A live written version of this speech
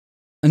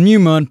A new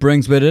month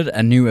brings with it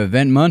a new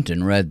event month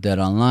in Red Dead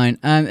Online,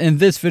 and in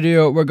this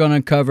video we're going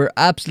to cover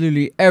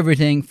absolutely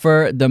everything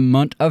for the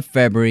month of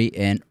February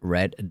in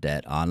Red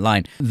Dead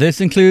Online.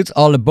 This includes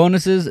all the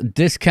bonuses,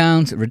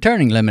 discounts,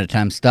 returning limited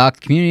time stock,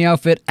 community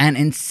outfit, and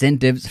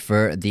incentives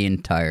for the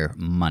entire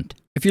month.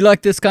 If you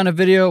like this kind of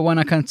video, why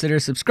not consider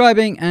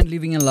subscribing, and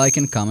leaving a like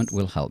and comment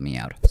will help me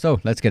out.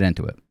 So let's get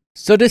into it.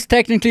 So this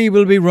technically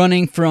will be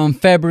running from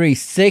February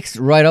 6th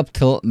right up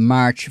till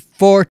March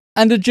 4th.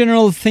 And the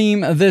general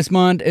theme of this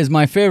month is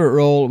my favorite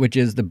role, which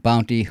is the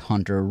Bounty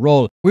Hunter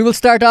role. We will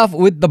start off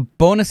with the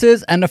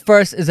bonuses, and the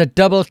first is a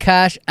double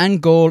cash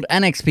and gold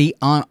and XP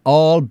on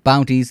all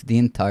bounties the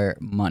entire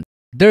month.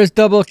 There is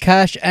double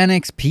cash and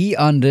XP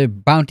on the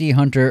Bounty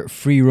Hunter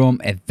free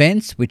roam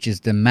events, which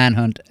is the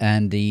Manhunt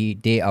and the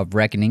Day of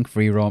Reckoning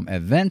free roam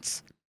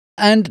events.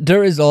 And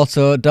there is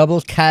also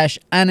double cash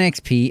and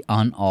XP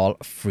on all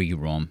free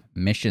roam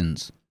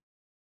missions.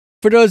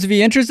 For those of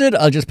you interested,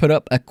 I'll just put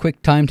up a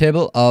quick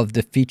timetable of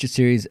the feature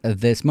series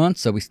of this month.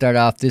 So we start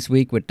off this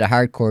week with the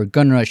Hardcore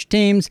Gun Rush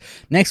teams.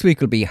 Next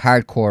week will be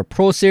Hardcore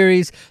Pro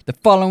series. The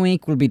following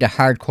week will be the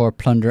Hardcore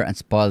Plunder and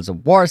Spoils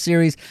of War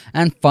series.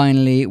 And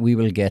finally, we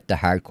will get the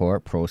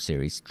Hardcore Pro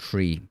Series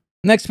 3.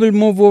 Next, we'll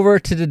move over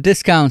to the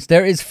discounts.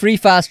 There is free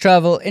fast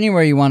travel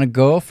anywhere you want to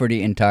go for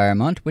the entire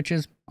month, which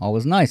is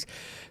always nice.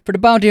 For the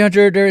Bounty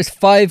Hunter, there is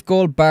 5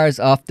 gold bars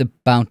off the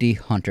Bounty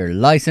Hunter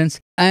license,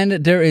 and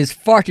there is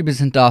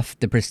 40% off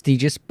the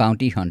prestigious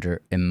Bounty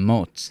Hunter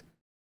emotes.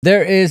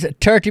 There is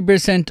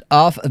 30%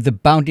 off the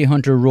Bounty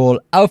Hunter role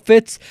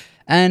outfits,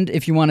 and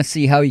if you want to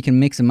see how you can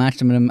mix and match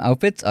some of them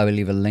outfits, I will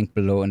leave a link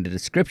below in the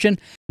description.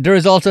 There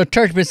is also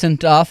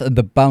 30% off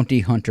the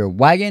Bounty Hunter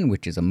wagon,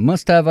 which is a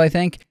must-have, I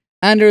think,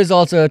 and there is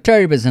also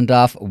 30%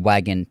 off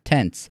wagon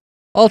tents.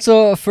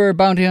 Also, for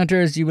Bounty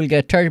Hunters, you will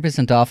get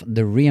 30% off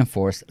the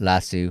Reinforced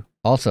Lasso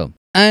also.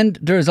 And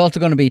there is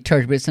also going to be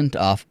 30%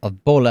 off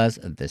of bolas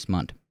this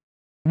month.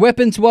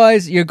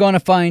 Weapons-wise, you're going to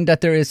find that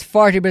there is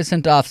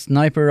 40% off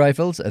sniper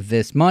rifles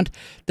this month.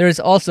 There is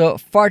also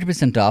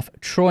 40% off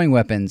throwing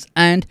weapons.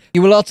 And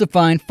you will also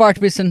find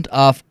 40%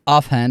 off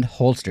offhand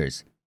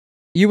holsters.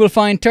 You will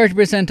find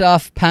 30%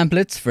 off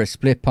pamphlets for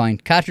split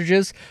point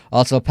cartridges,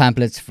 also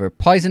pamphlets for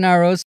poison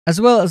arrows, as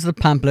well as the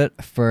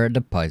pamphlet for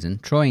the poison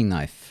throwing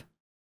knife.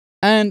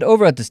 And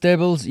over at the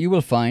stables, you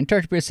will find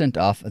 30%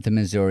 off the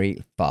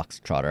Missouri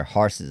Foxtrotter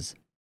horses.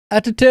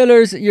 At the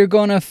tailors, you're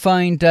going to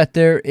find that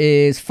there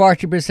is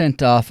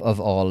 40% off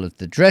of all of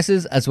the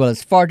dresses, as well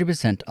as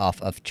 40%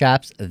 off of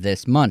chaps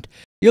this month.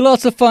 You'll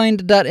also find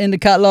that in the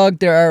catalogue,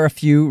 there are a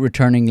few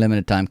returning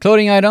limited time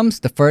clothing items,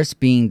 the first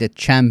being the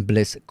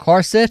Chambliss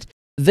corset.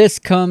 This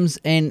comes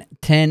in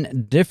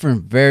 10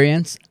 different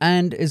variants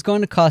and is going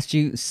to cost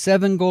you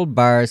 7 gold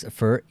bars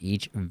for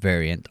each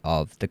variant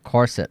of the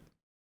corset.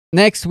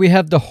 Next, we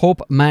have the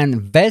Hope Man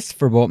vest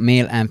for both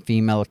male and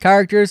female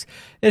characters.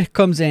 It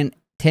comes in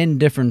 10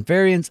 different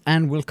variants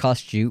and will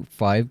cost you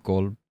 5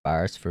 gold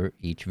bars for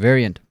each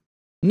variant.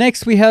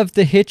 Next, we have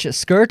the Hitch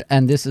skirt,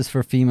 and this is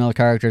for female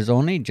characters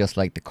only, just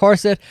like the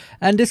corset.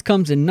 And this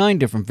comes in 9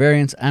 different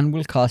variants and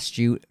will cost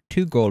you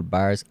 2 gold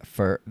bars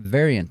per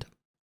variant.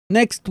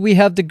 Next, we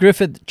have the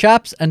Griffith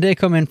chaps, and they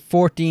come in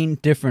 14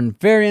 different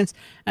variants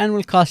and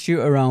will cost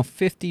you around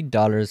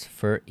 $50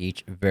 for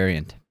each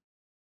variant.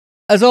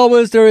 As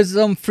always, there is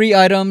some free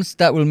items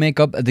that will make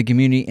up the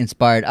community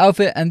inspired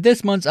outfit, and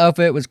this month's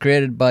outfit was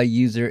created by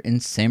user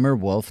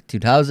InsamerWolf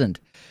 2000.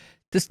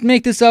 To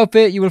make this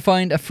outfit, you will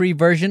find a free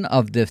version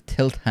of the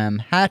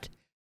Tiltham hat.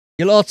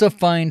 You'll also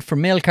find for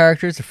male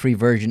characters a free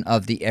version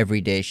of the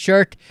Everyday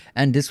shirt,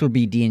 and this will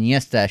be the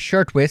Iniesta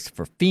shirtwaist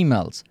for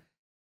females.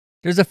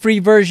 There's a free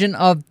version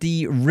of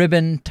the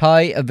ribbon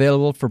tie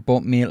available for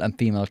both male and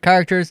female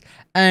characters,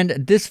 and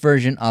this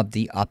version of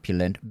the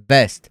opulent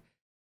vest.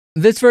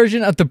 This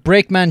version of the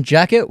Brakeman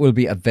jacket will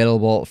be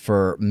available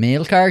for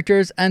male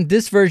characters, and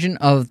this version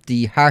of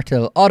the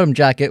Hartel Autumn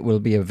jacket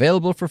will be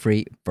available for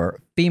free for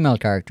female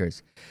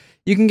characters.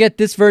 You can get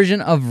this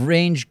version of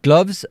range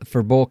gloves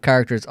for both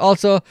characters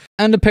also,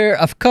 and a pair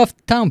of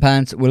cuffed town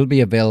pants will be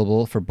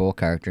available for both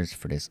characters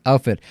for this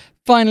outfit.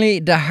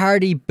 Finally, the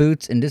Hardy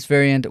boots in this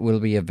variant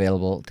will be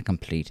available to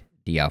complete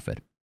the outfit.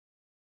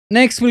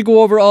 Next, we'll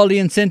go over all the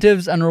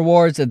incentives and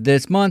rewards of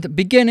this month,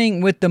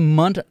 beginning with the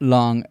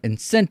month-long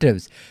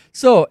incentives.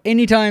 So,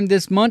 anytime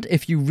this month,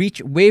 if you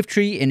reach Wave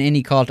 3 in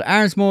any Call to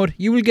Arms mode,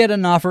 you will get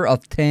an offer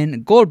of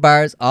 10 gold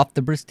bars off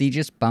the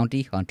prestigious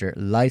Bounty Hunter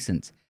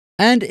license.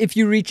 And if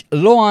you reach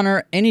Low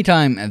Honor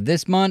anytime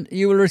this month,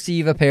 you will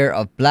receive a pair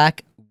of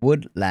black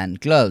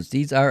woodland gloves.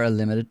 These are a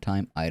limited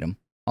time item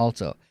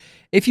also.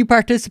 If you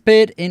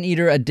participate in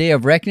either a Day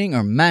of Reckoning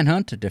or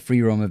Manhunt, the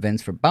free roam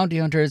events for bounty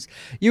hunters,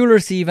 you will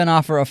receive an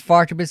offer of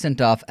 40%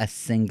 off a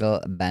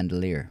single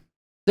bandolier.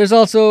 There's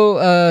also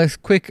a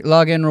quick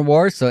login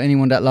reward, so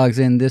anyone that logs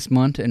in this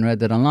month in Red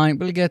Dead Online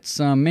will get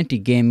some minty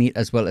game meat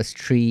as well as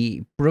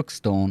 3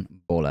 Brookstone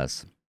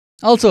bolas.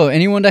 Also,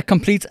 anyone that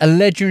completes a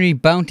legendary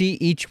bounty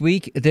each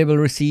week, they will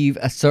receive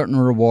a certain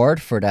reward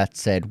for that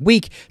said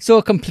week.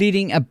 So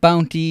completing a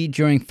bounty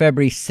during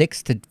February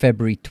 6th to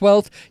February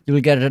 12th, you will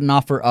get an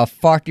offer of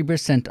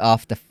 40%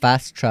 off the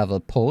fast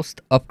travel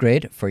post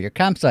upgrade for your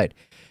campsite.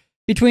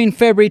 Between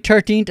February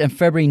 13th and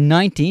February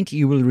 19th,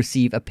 you will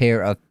receive a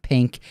pair of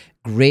pink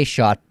grey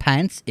shot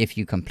pants if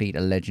you complete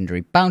a legendary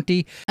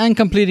bounty, and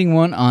completing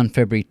one on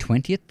February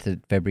 20th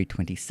to February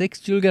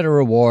 26th, you'll get a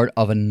reward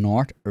of a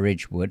North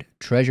Ridgewood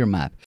treasure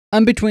map.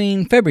 And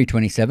between February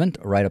 27th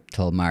right up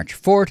till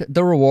March 4th,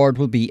 the reward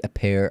will be a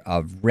pair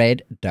of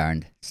red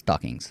darned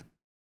stockings.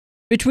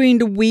 Between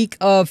the week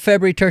of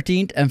February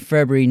 13th and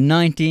February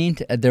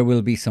 19th, there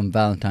will be some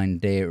Valentine's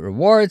Day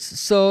rewards,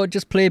 so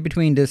just play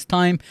between this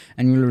time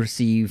and you'll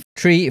receive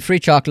 3 free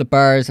chocolate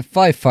bars,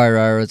 5 fire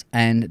arrows,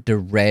 and the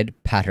red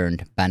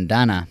patterned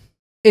bandana.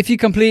 If you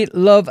complete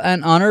Love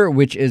and Honor,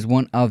 which is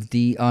one of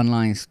the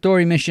online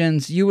story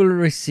missions, you will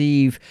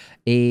receive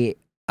a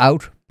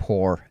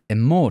outpour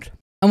emote.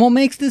 And what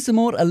makes this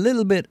emote a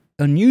little bit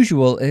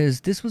unusual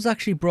is this was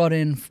actually brought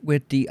in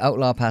with the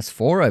Outlaw Pass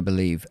 4, I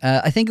believe.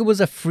 I think it was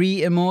a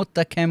free emote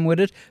that came with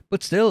it,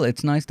 but still,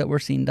 it's nice that we're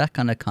seeing that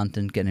kind of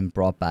content getting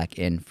brought back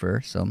in for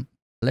some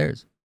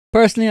players.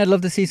 Personally, I'd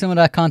love to see some of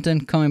that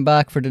content coming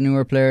back for the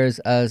newer players,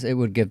 as it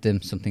would give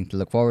them something to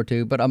look forward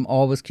to, but I'm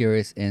always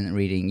curious in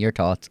reading your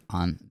thoughts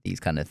on these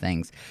kind of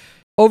things.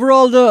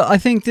 Overall though, I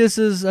think this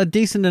is a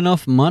decent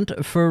enough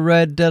month for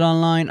Red Dead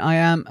Online. I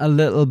am a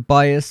little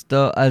biased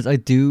though, as I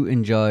do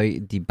enjoy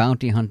the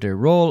bounty hunter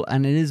role,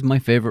 and it is my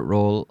favourite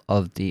role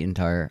of the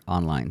entire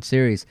online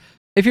series.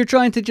 If you're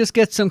trying to just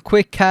get some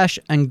quick cash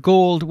and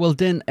gold, well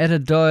then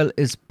Etadile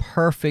is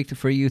perfect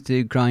for you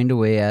to grind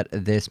away at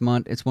this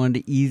month. It's one of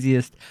the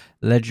easiest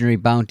legendary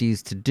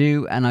bounties to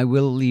do, and I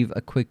will leave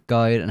a quick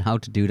guide on how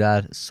to do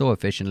that so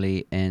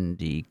efficiently in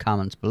the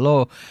comments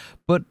below.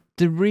 But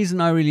the reason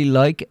I really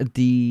like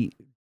the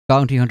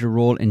bounty hunter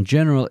role in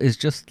general is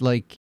just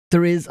like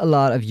there is a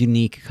lot of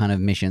unique kind of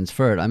missions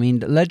for it. I mean,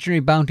 the legendary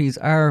bounties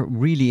are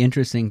really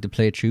interesting to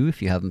play through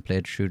if you haven't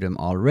played through them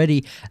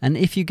already. And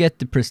if you get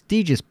the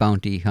prestigious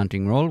bounty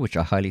hunting role, which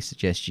I highly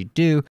suggest you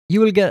do, you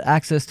will get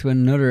access to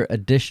another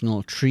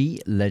additional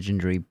 3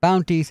 legendary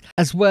bounties,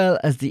 as well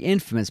as the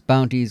infamous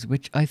bounties,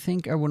 which I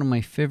think are one of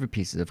my favorite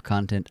pieces of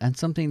content and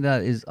something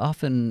that is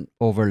often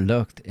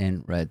overlooked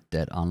in Red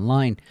Dead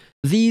Online.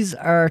 These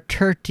are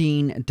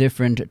 13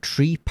 different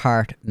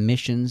 3-part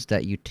missions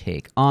that you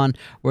take on,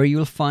 where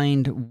you'll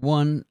find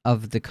one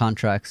of the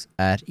contracts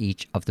at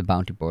each of the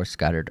bounty boards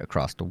scattered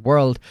across the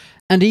world.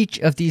 And each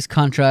of these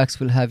contracts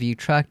will have you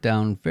track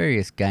down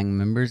various gang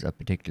members of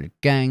particular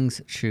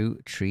gangs through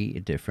 3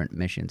 different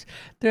missions.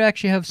 They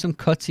actually have some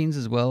cutscenes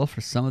as well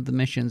for some of the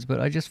missions, but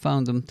I just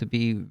found them to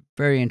be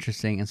very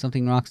interesting and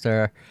something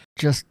Rockstar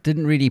just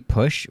didn't really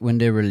push when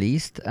they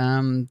released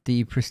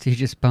the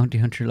prestigious bounty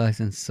hunter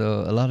license,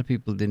 so a lot of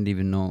people didn't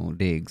even know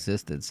they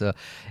existed. So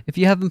if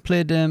you haven't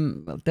played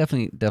them, well,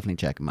 definitely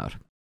check them out.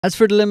 As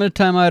for the limited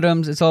time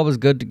items, it's always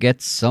good to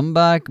get some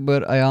back,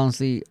 but I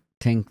honestly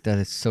think that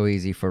it's so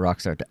easy for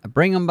Rockstar to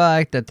bring them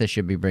back that they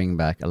should be bringing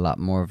back a lot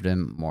more of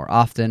them more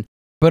often.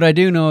 But I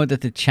do know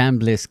that the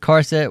Chambliss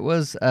corset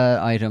was an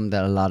item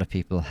that a lot of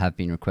people have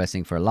been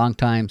requesting for a long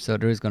time, so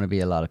there is going to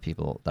be a lot of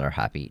people that are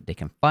happy they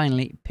can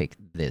finally pick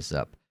this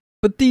up.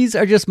 But these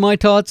are just my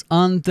thoughts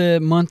on the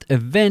month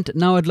event.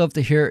 Now I'd love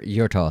to hear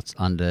your thoughts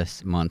on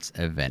this month's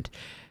event.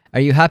 Are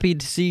you happy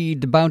to see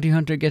the bounty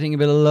hunter getting a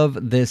bit of love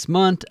this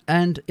month?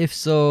 And if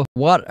so,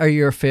 what are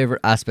your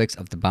favorite aspects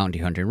of the bounty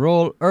hunting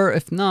role? Or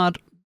if not,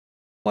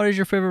 what is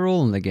your favorite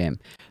role in the game?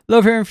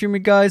 Love hearing from you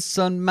guys.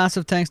 So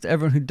massive thanks to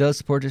everyone who does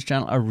support this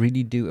channel. I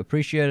really do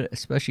appreciate it,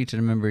 especially to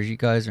the members. You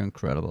guys are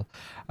incredible.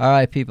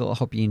 Alright people, I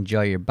hope you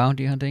enjoy your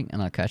bounty hunting,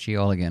 and I'll catch you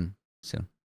all again soon.